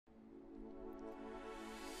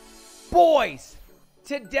Boys,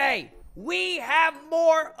 today we have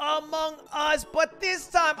more Among Us, but this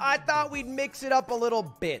time I thought we'd mix it up a little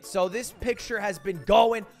bit. So this picture has been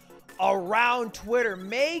going around Twitter,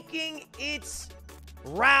 making its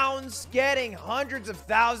rounds, getting hundreds of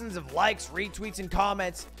thousands of likes, retweets, and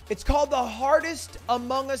comments. It's called the hardest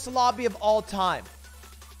Among Us lobby of all time.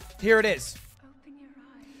 Here it is. Open your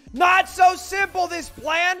eyes. Not so simple, this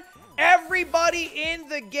plan. Everybody in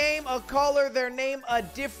the game a color, their name a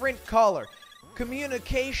different color.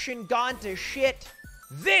 Communication gone to shit.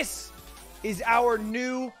 This is our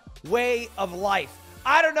new way of life.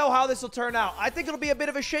 I don't know how this will turn out. I think it'll be a bit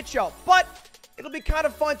of a shit show, but it'll be kind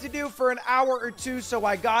of fun to do for an hour or two, so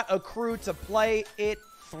I got a crew to play it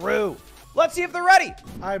through. Let's see if they're ready.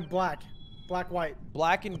 I'm black. Black, white.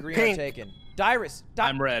 Black and green Pink. are taken. Dyrus.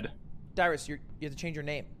 I'm red. Dyrus, you have to change your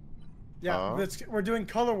name. Yeah, we're doing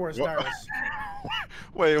Color Wars, Dyrus.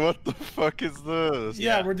 Wait, what the fuck is this?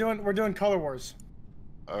 Yeah, we're doing Color Wars.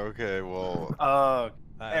 Okay, well.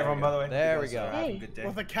 Hey everyone, by the way. There we go. Hey. Good day.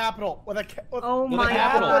 With a capital. Oh With a my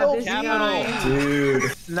capital. god. This Capital. Dude,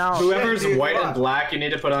 No. whoever's white and black, you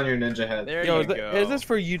need to put on your ninja head. There Yo, you go. is this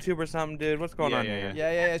for YouTube or something, dude? What's going on here?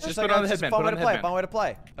 Yeah, it's just like put on a the just a headband, fun put way on to the play. headband. Fun way to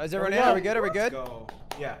play. Is everyone in? go. Are we good? Are we good? Go.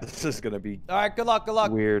 Yeah. This is gonna be All right, good luck, good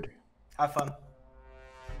luck. weird. Have fun.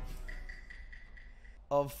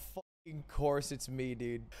 Of fucking course it's me,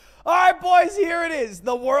 dude. All right, boys, here it is.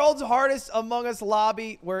 The world's hardest Among Us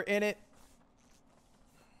lobby. We're in it.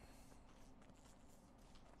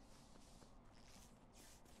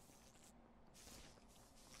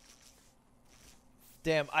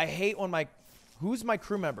 Damn, I hate when my... Who's my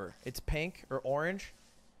crew member? It's pink or orange?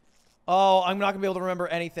 Oh, I'm not going to be able to remember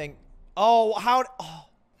anything. Oh, how... Oh.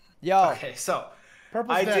 Yo. Okay, so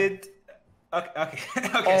Purple's I dead. did. Okay.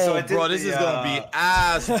 Okay. So I did bro, this the, is gonna be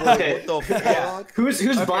ass, bro. Okay. What the fuck? Yeah.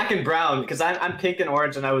 Who's black and brown? Because I'm pink and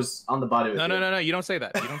orange, and I was on the body with you. No. You don't say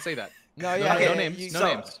that. You don't say that. No, No, yeah. no yeah, names. you- No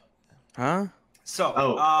names. Huh? So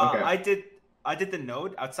Oh, okay. I did the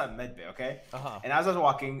node outside Medbay. Okay. Uh-huh. And as I was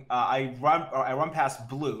walking, I run past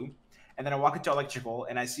blue, and then I walk into electrical,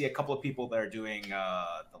 and I see a couple of people that are doing the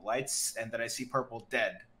lights, and then I see purple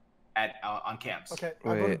dead at on camps. Okay, I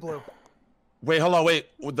Wait. voted blue. Wait, hold on.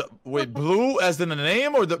 Wait, blue as in the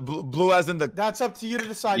name or the blue as in the? That's up to you to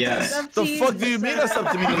decide. Yes. Up The to fuck to do you mean decide. that's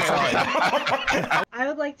up to me to decide? I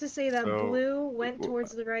would like to say that So- blue went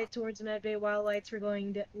towards the right, towards Medbay, while lights were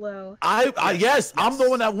going low. Yes, I'm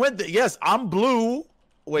the one that went there. Yes, I'm blue.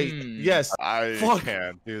 Wait, yes. I Fuck.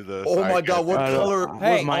 can't do this. Oh I my can't god, what do this. color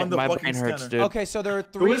Hey, was on the my fucking brain hurts, scanner? dude. Okay, so there are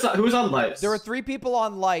three... Who's on lights? There were three people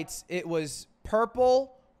on lights. It was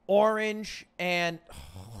purple, orange, and...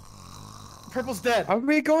 Purple's dead. Are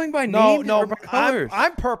we going by No, names no, or by colors?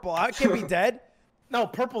 I'm purple. I can't be dead. No,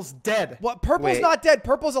 purple's dead. What? Purple's Wait. not dead.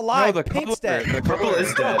 Purple's alive. no, the Pink's color. dead. The Purple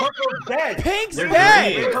is dead. Purple's dead. Pink's They're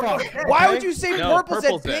dead. green. Why would you say No, purple's dead?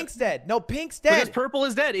 purple's dead. Pink's dead. No, Pink's Because dead. purple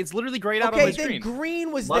is dead. It's literally grayed out on Okay, my then screen.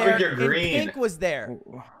 green was Ludwig, there you're and green. pink was there.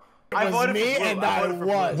 I was voted me for blue. and I I voted for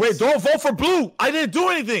was. blue. Wait, don't vote for blue. I didn't do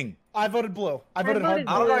anything. I voted blue. I voted hard.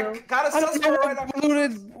 I don't know. Got a I don't know right what blue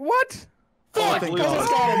did. What? Oh, Like thank blue.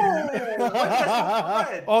 God.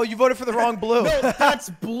 Oh, you voted for the wrong blue. No, that's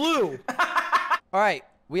blue. All right,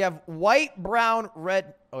 we have white, brown,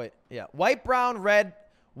 red. Oh wait, yeah, white, brown, red,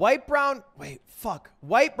 white, brown. Wait, fuck.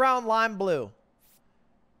 White, brown, lime, blue.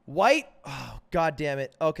 White. Oh, god damn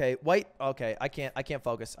it. Okay, white. Okay, I can't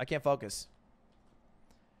focus. I can't focus.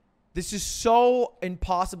 This is so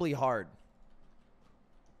impossibly hard.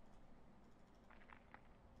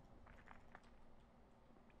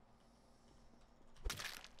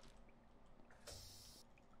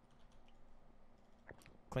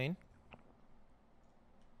 Clean.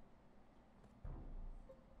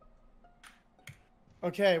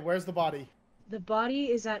 Okay, where's the body? The body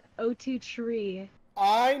is at O2 tree.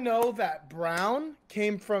 I know that brown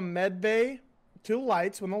came from Medbay to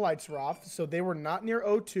lights when the lights were off, so they were not near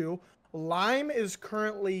O2. Lime is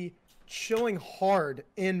currently chilling hard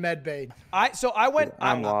in Medbay. I went.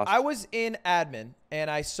 I'm lost. I was in admin and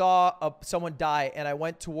I saw someone die and I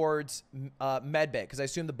went towards medbay because I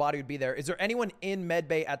assumed the body would be there. Is there anyone in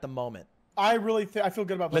medbay at the moment? I really I feel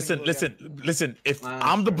good about voting Listen. If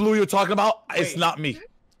I'm the blue you're talking about, it's Wait. not me.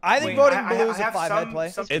 I think Wait, voting I blue is a have 5-head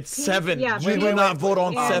play. It's 7. Yeah, we but- do not vote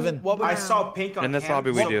on And 7. What would I you- saw pink on In this camp,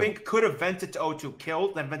 lobby we so do. pink could have vented to O2,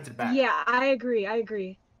 killed, then vented back. Yeah, I agree. I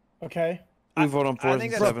agree. Okay. We vote on I 4s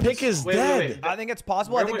think and that's- Bro, 7s. Pink is Wait, dead. wait. I think it's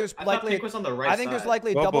possible. I think there's likely. Pink was on the right I think there's side.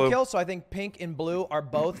 likely a Vote double blue. kill. So I think pink and blue are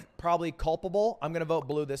both probably culpable. I'm gonna vote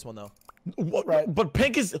blue this one though. What, Right. But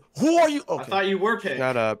Pink is. Who are you? I Okay. thought you were pink.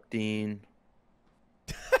 Shut up, Dean.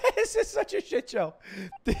 This is such a shit show.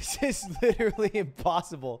 This is literally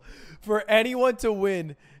impossible for anyone to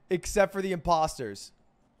win except for the imposters.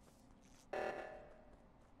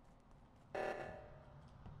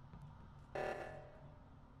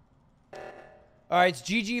 All right, it's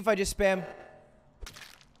GG if I just spam.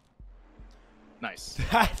 Nice.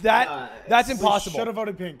 That's impossible. Should have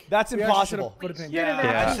voted pink. That's We actually impossible. should've voted pink.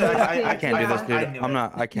 Yeah. I can't do this, dude. knew I'm it.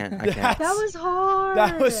 not. I can't. That was hard.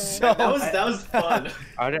 That was so. That was fun.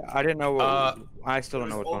 I didn't know what. I still don't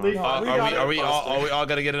know what's going on. Are we all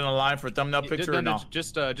gonna get in a line for a thumbnail picture or no?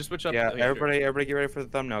 Just switch up. Yeah, here. everybody get ready for the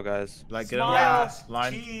thumbnail, guys. Like get in a Smile,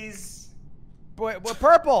 line. cheese. Wait,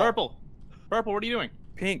 purple. Purple. What are you doing?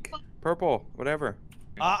 Pink, purple, whatever.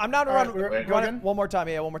 I'm not All right, we're run it good? one more time.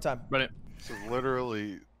 Yeah, one more time. Run it. This is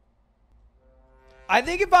literally. I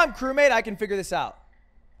think if I'm crewmate, I can figure this out.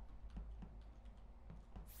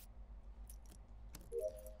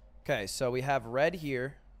 Okay, so we have red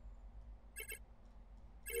here.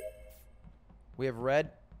 We have red.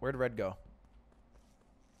 Where'd red go?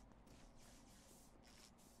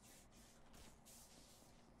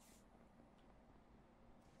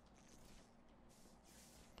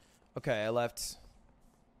 Okay, I left.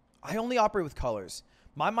 I only operate with colors.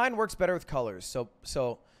 My mind works better with colors.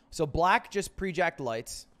 So black just pre-jacked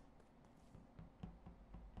lights.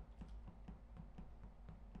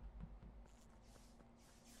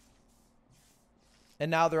 And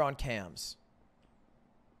now they're on cams.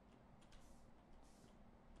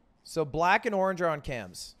 So black and orange are on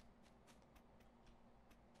cams.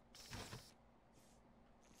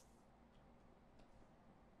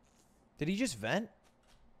 Did he just vent?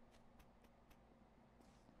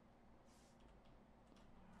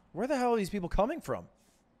 Where the hell are these people coming from?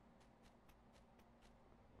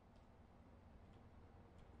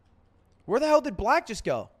 Where the hell did black just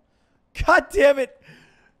go? God damn it.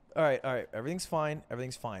 All right. Everything's fine.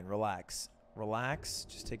 Everything's fine. Relax. Relax.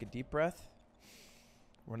 Just take a deep breath.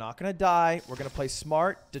 We're not going to die. We're going to play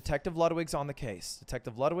smart. Detective Ludwig's on the case.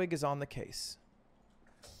 Detective Ludwig is on the case.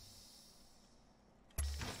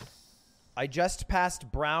 I just passed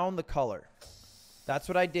brown the color. That's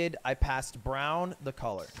what I did. I passed brown the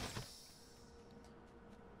color.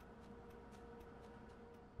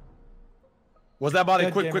 Was that body?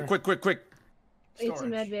 Good Quick. It's a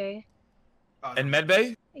medbay. In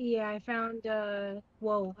medbay? Yeah, I found,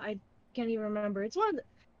 whoa, I can't even remember. It's one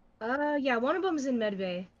of the, yeah, one of them is in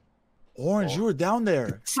medbay. Orange, you were down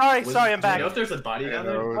there. Sorry, I'm Do back. you know if there's a body down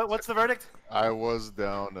there? What's the verdict? I was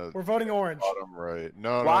down at We're voting orange. bottom right.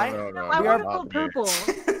 No, Why? no. I want to not vote me.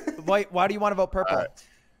 purple. Why do you want to vote purple?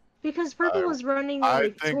 Because purple was running I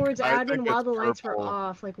like think- towards I admin think while it's the lights were purple.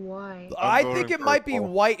 off. Like, why? I I'm think it voting might be purple.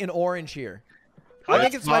 white and orange here. I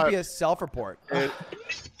think It's it might not- be a self-report.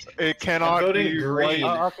 It cannot voting be green.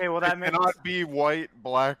 white. Okay, well that It makes. cannot be white,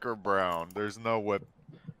 black, or brown. There's no whip.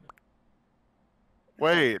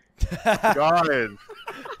 Wait, guys,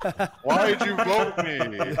 why did you vote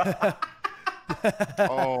me?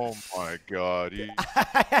 Oh my God!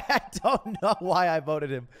 I don't know why I voted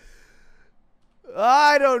him.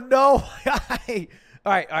 I don't know why.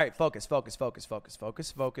 All right. Focus.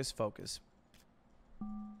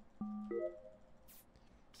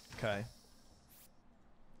 Okay.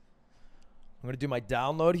 I'm going to do my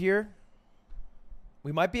download here.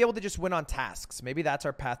 We might be able to just win on tasks. Maybe that's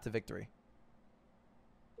our path to victory.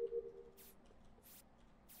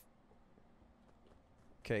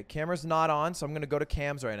 Okay, camera's not on, so I'm going to go to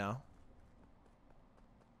cams right now.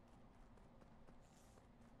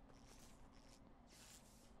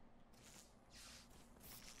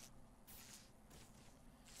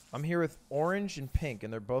 I'm here with orange and pink,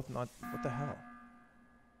 and they're both not... What the hell?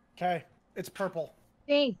 Okay, it's purple.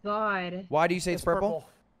 Thank God. Why do you say it's purple?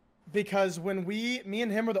 Because when me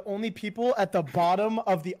and him are the only people at the bottom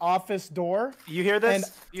of the office door. You hear this?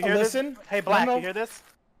 And You hear listen, this? Hey, Black, no, no. you hear this?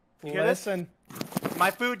 You hear this? Listen.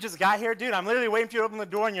 My food just got here, dude. I'm literally waiting for you to open the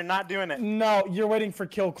door, and you're not doing it. No, you're waiting for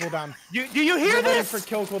kill cooldown. Do you hear You're waiting this? for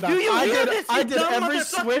kill cooldown. Do you hear this? I you did dumb every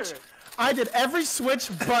motherfucker? switch. I did every switch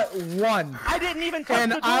but one. I didn't even touch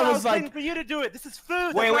And the door. I I was was like- waiting for you to do it. This is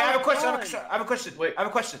food. Wait, That's I have a all question. I'm I have a question. Wait. I have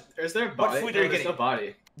a question. Is there a body? food are you There's getting? no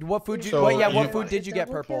body. What food you... So what, yeah, you- what food did you get,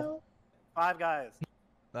 Double purple? kill? Five Guys.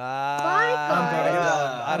 I'm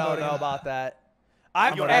I don't voting know him. about that.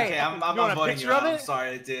 I'm Hey, okay, I'm you want a voting picture you of out. I'm it? sorry,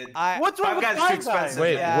 I did. What's wrong with Five Guys Five too Guys? expensive.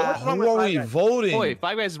 Wait, Yeah. who are we voting? Boy,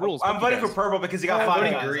 Five Guys rules. I'm Fuck voting you for guys. purple because you got I'm Five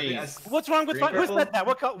voting Guys. green. What's wrong with Green Five? Who purple? said that?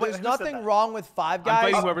 What? Wait, There's who said nothing that? wrong with Five Guys.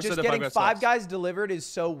 fighting whoever Just said that getting Five Guys Five sucks. Guys delivered is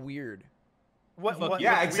so weird. What, Yeah, what's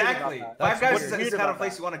Yeah, weird exactly. about that? Five That's Guys weird. is the kind about of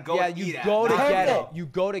place that. you want to go Yeah, and you eat at. go to not- get it. Purple. You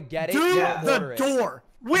go to get it. Do you Yeah. order the it. door.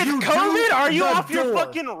 With You COVID, do are you the off your door.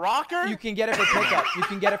 fucking rocker? You can get it for pickup. You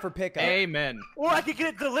can get it for pickup. Amen. Or I could get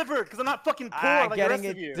it delivered because I'm not fucking poor like the getting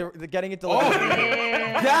rest of you. getting it delivered.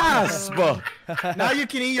 Gasp! Now you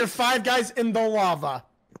can eat your Five Guys in the lava.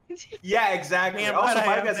 Yeah, exactly. Damn Also, right I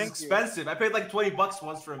Five am, Guys is thank you. expensive. I paid like 20 bucks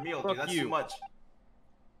once for a meal, dude. Fuck That's you. too much.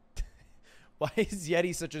 Why is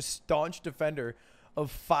Yeti such a staunch defender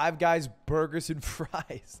of Five Guys burgers and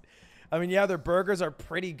fries? I mean, yeah, their burgers are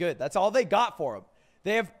pretty good. That's all they got for them.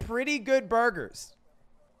 They have pretty good burgers.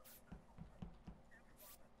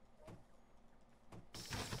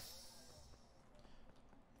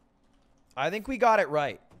 I think we got it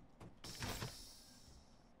right.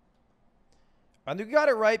 I think we got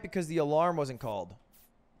it right because the alarm wasn't called.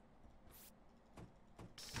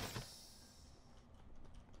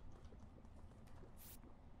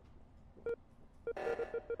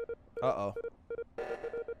 Uh-oh.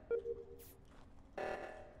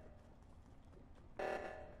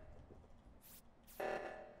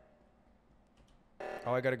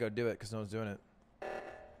 Oh, I gotta go do it because no one's doing it.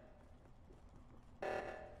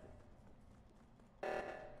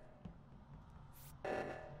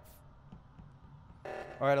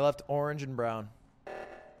 All right, I left orange and brown.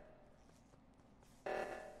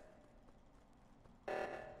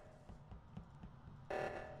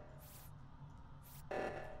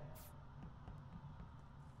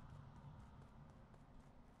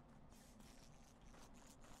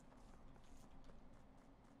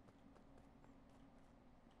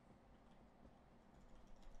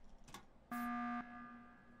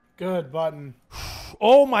 Good button.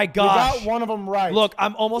 Oh my You gosh. got one of them right. Look,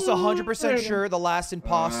 I'm almost 100% sure the last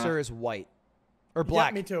imposter is white. Or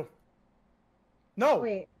black. Yeah, me too. No.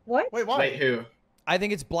 Wait, what? Wait, why? Wait, who? I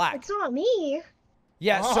think it's black. It's not me.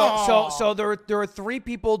 Yeah, so there were 3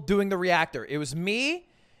 people doing the reactor. It was me.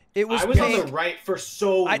 It was I was Pink. on the right for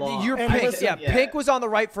so long. You're And Pink. listen, Yeah, Pink was on the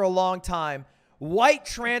right for a long time. White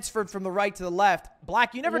transferred from the right to the left.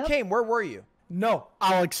 Black, you never Yep. came. Where were you? No,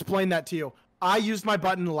 I'll explain that to you. I used my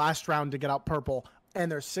button last round to get out purple,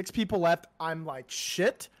 and there's 6 people left. I'm like,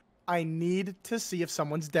 shit, I need to see if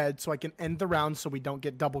someone's dead so I can end the round so we don't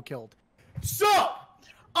get double killed. So,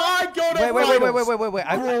 I go to Wait.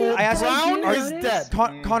 vitals. I asked Brown you. is dead.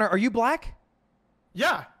 Connor, are you black?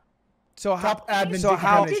 Yeah. So how? Top admin So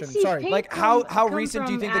how? decontamination. Sorry. Pink Like come how recent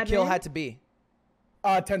do you from think the kill admin? had to be?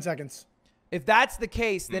 10 seconds. If that's the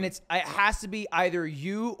case, then it has to be either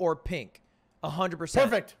you or Pink. 100%.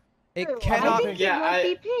 Perfect. It I cannot. think Yeah, it might I-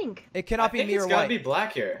 be pink. It I cannot be think me it's or gotta white. be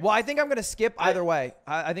black here. Well, I think I'm gonna skip either way.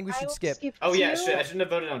 I think we I should will skip. Oh yeah, too. I shouldn't have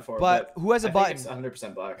voted on 4. But who has a I button? think it's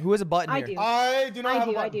 100% black. Who has a button I here? do. I do not have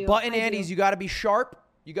a I button. do. Button I do. Andes, you got to be sharp.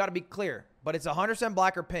 You got to be clear. But it's 100%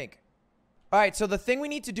 black or pink. All right, so the thing we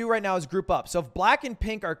need to do right now is group up. So if black and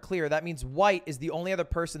pink are clear, that means white is the only other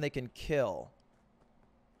person they can kill.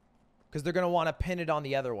 Because they're going to want to pin it on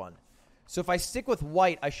the other one. So if I stick with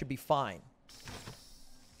white, I should be fine.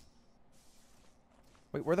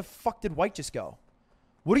 Wait, where the fuck did white just go?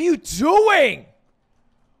 What are you doing?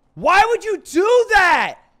 Why would you do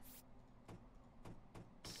that?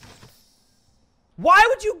 Why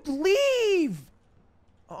would you leave?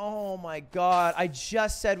 Oh my god. I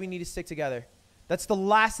just said we need to stick together. That's the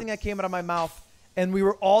last thing that came out of my mouth. And we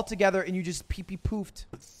were all together and you just pee-pee poofed.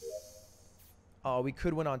 Oh, we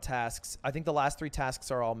could win on tasks. I think the last 3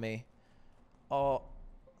 tasks are all me. Oh.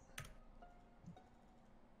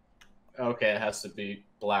 Okay, it has to be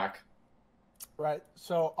black. Right.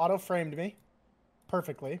 So auto framed me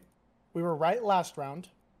perfectly. We were right last round.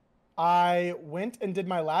 I went and did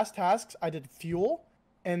my last tasks. I did fuel,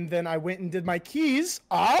 and then I went and did my keys.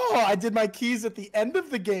 Oh, I did my keys at the end of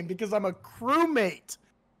the game because I'm a crewmate.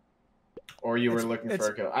 Or you were looking for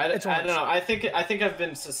a kill. I don't know. I think I've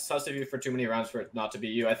been sus of you for too many rounds for it not to be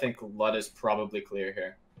you. I think Lud is probably clear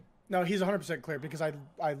here. No, he's 100% clear because I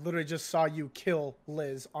literally just saw you kill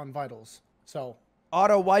Liz on vitals. So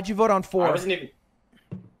Otto, why'd you vote on 4? I wasn't even.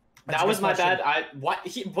 That's That a was good my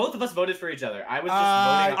question. bad. Both of us voted for each other. I was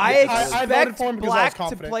just voting. I I voted expect for him because I was black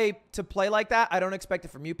confident. to play like that. I don't expect it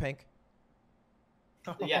from you, Pink.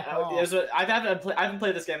 Yeah, I haven't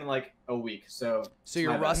played this game in like a week, so. So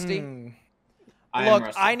you're my bad. rusty. I am Look,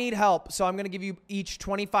 rusty. I need help, so I'm gonna give you each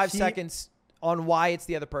 25 seconds on why it's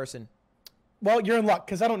the other person. Well, you're in luck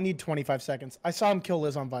because I don't need 25 seconds. I saw him kill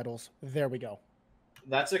Liz on vitals. There we go.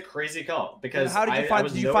 That's a crazy call because How did you I find?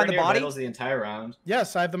 was Did you nowhere find the near body? Vitals the entire round.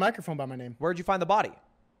 Yes, I have the microphone by my name. Where'd you find the body?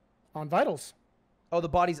 On vitals. Oh, the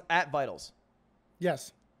body's at vitals.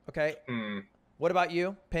 Yes. Okay. What about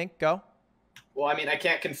you, Pink? Go. Well, I mean, I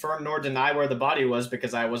can't confirm nor deny where the body was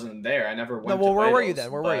because I wasn't there. I never went. No. Well, to where were you Vitals,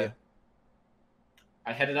 then? Where were you?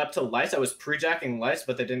 I headed up to lights. I was pre-jacking lights,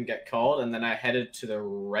 but they didn't get called, and then I headed to the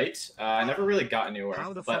right. I never really got anywhere,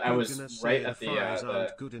 but I was right at the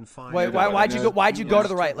Wait, why'd you go to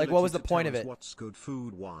the right? Like, what was the point of it? What's good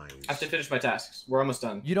food wise? I have to finish my tasks. We're almost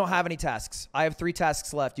done. You don't have any tasks. I have 3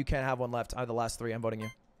 tasks left. You can't have one left. I have the last 3. I'm voting you.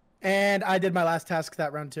 And I did my last task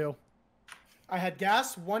that round too. I had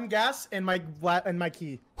one gas, and my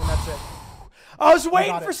key, and that's it. I was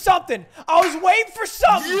waiting for something. I was waiting for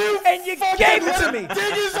something, and you gave it to me.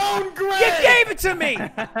 Dig his own grave. You gave it to me.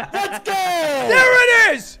 Let's go.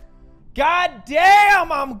 There it is. God damn,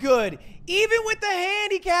 I'm good. Even with the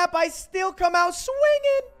handicap, I still come out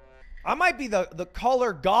swinging. I might be the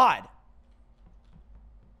color god.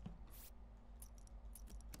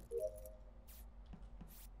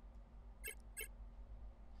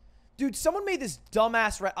 Dude, someone made this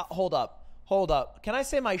dumbass... hold up. Hold up. Can I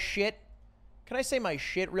say my shit? Can I say my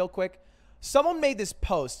shit real quick? Someone made this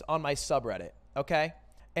post on my subreddit, okay?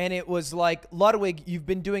 And it was like, Ludwig, you've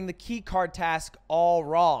been doing the key card task all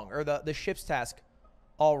wrong. Or the ship's task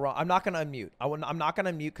all wrong. I'm not going to unmute. I'm not going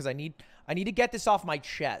to unmute because I need to get this off my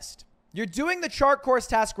chest. You're doing the chart course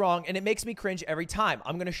task wrong, and it makes me cringe every time.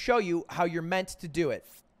 I'm going to show you how you're meant to do it.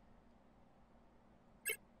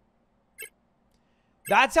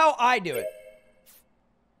 That's how I do it.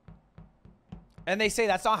 And they say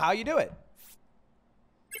that's not how you do it.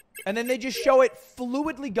 And then they just show it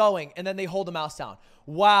fluidly going, and then they hold the mouse down.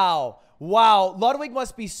 Wow. Wow. Ludwig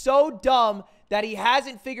must be so dumb that he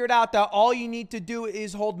hasn't figured out that all you need to do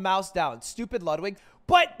is hold mouse down. Stupid Ludwig.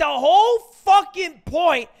 But the whole fucking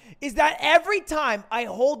point is that every time I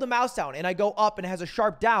hold the mouse down and I go up and it has a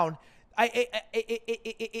sharp down,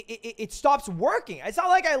 it stops working. It's not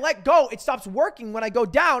like I let go. It stops working when I go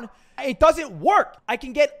down. It doesn't work. I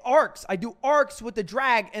can get arcs. I do arcs with the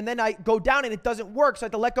drag, and then I go down and it doesn't work, so I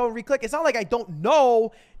have to let go and re-click. It's not like I don't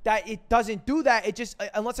know that it doesn't do that. It just,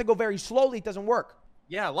 unless I go very slowly, it doesn't work.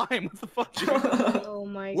 Yeah, Lime, what the fuck? Oh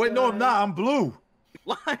my Wait, no, I'm not. I'm blue.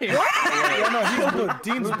 Lime. Yeah, no, he's blue.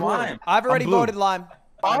 Dean's blue. I've already voted Lime.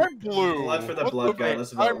 I'm blue. Blood for the blood guy.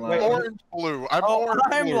 Let's vote I'm Lime. orange blue. I'm orange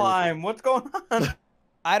I'm blue. Lime. What's going on?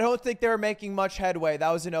 I don't think they were making much headway. That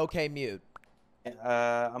was an okay mute.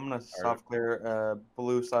 I'm gonna soft clear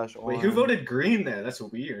blue / orange. Wait, who voted green there? That's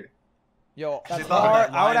weird. Yo, That's hard,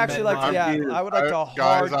 fine. I would actually like to, yeah, I would like to hard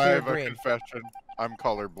Guys, I clear have a green. confession. I'm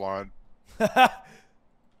colorblind.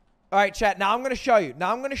 All right, chat. Now I'm going to show you.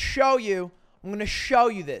 Now I'm going to show you. I'm going to show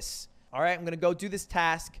you this. All right, I'm going to go do this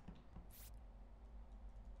task.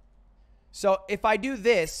 So if I do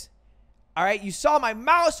this, all right, you saw my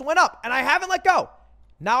mouse went up, and I haven't let go.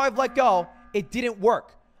 Now I've let go. It didn't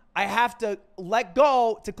work. I have to let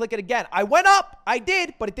go to click it again. I went up. I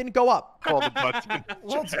did, but it didn't go up. Call the button.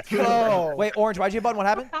 Let's go. Wait, Orange, why'd you hit button? What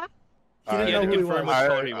happened? He didn't know who he was. I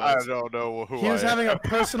don't know who He was having a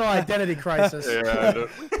personal identity crisis. Yeah,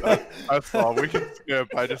 that's all. We can skip.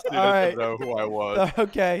 I just needed to know who I was.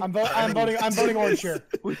 Okay. I'm voting orange here.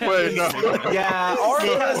 Wait, no. Yeah, Orange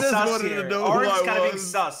kind of just sus wanted to here. know who Orange I kind of being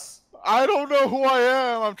was. sus. I don't know who I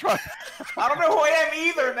am. I'm trying. I don't know who I am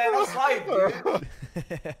either, man. That's life,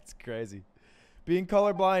 dude. That's crazy. Being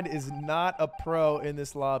colorblind is not a pro in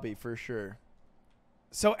this lobby for sure.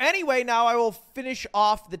 So anyway, now I will finish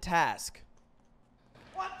off the task.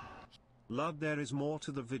 Lud, there is more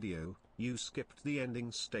to the video. You skipped the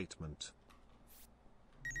ending statement.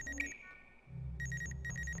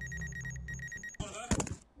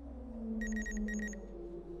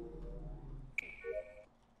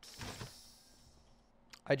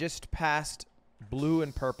 I just passed blue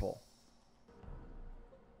and purple.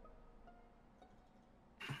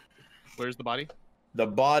 Where's the body? The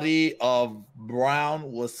body of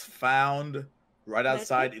Brown was found right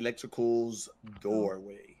outside Electrical's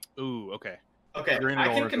doorway. Ooh, okay. Okay, Green I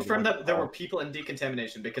and can orange confirm are that there the were people in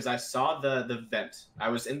decontamination because I saw the vent. I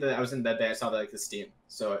was in med bay. I saw the steam.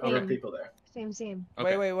 So there were people there. Same.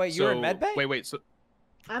 Okay. Wait. You were in So- medbay? Wait. So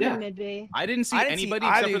I'm Yeah. in mid bay. I didn't see I didn't anybody see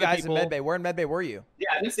either except of for you the guys people. in medbay. Where in medbay were you? Yeah,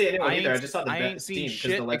 I didn't see anyone either. I ain't- just saw the I vent ain't seen steam because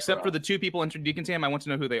shit the lights except were for off. the 2 people entered decontam. I want to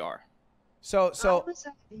know who they are. So I was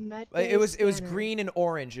at med bay it was scanner. green and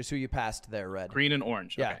orange is who you passed there, Red. Green and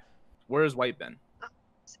orange. Yeah. Okay. Where's white then?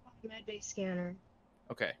 Med bay scanner.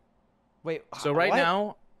 Okay. Wait. So right what?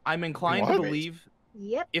 now, I'm inclined to What? believe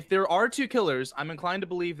Yep. if there are 2 killers, I'm inclined to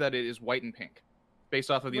believe that it is white and pink, based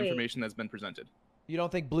off of the Wait. information that's been presented. You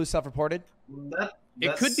don't think blue self-reported?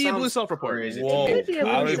 It could be a blue sounds self-report. crazy. Whoa, could be a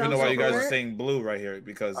I don't blue even know why you guys are self-report. saying blue right here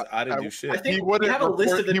because I didn't do I shit. think He we wouldn't have a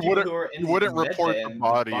list of the report- he people wouldn't- who are in he wouldn't med report bay the and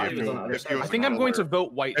body was if he on the other was side. I think I'm going to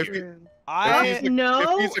vote white If here. you-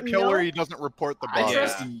 If he's a killer, he doesn't report the body.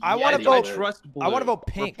 I want to vote. Trust Blue. I want to vote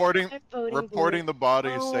pink. Reporting the body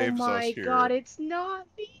saves us here. Oh my god, it's not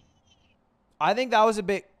me. I think that was a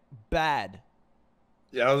bit bad.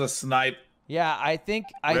 Yeah, that was a snipe. Yeah, I think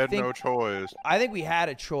We had no choice. I think we had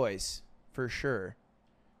a choice for sure.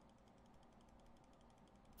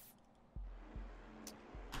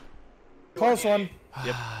 Close one.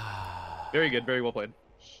 Yep. Very good. Very well played.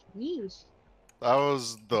 Jeez. That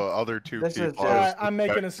was the other two This is people. I'm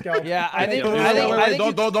making a scout. Yeah, I think. Don't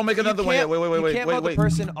make another one yet. You can't vote the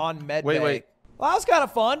person on Medbay. Wait. Well, that was kind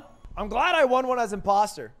of fun. I'm glad I won one as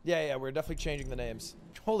imposter. Yeah, we're definitely changing the names.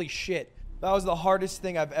 Holy shit, that was the hardest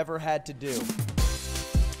thing I've ever had to do.